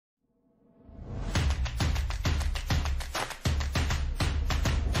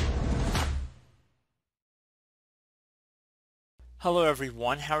Hello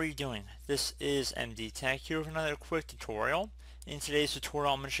everyone, how are you doing? This is MD Tech here with another quick tutorial. In today's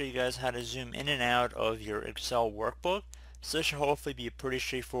tutorial I'm going to show you guys how to zoom in and out of your Excel workbook. So this should hopefully be a pretty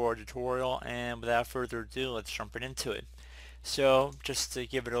straightforward tutorial, and without further ado, let's jump right into it. So just to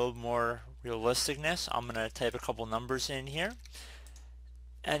give it a little more realisticness, I'm going to type a couple numbers in here.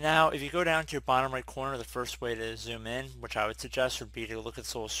 And now if you go down to your bottom right corner, the first way to zoom in, which I would suggest, would be to look at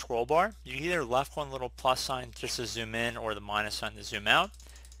this little scroll bar. You can either left one little plus sign just to zoom in or the minus sign to zoom out.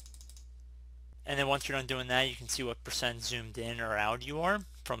 And then once you're done doing that, you can see what percent zoomed in or out you are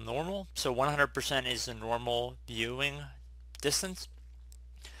from normal. So 100% is the normal viewing distance.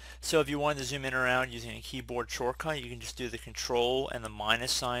 So if you wanted to zoom in or out using a keyboard shortcut, you can just do the control and the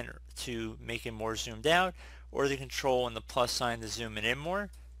minus sign to make it more zoomed out, or the control and the plus sign to zoom it in more.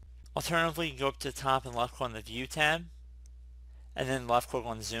 Alternatively, you can go up to the top and left click on the View tab, and then left click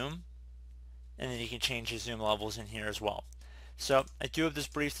on Zoom, and then you can change the zoom levels in here as well. So I do hope this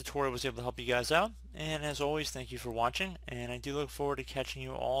brief tutorial was able to help you guys out, and as always, thank you for watching, and I do look forward to catching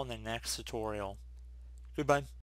you all in the next tutorial. Goodbye.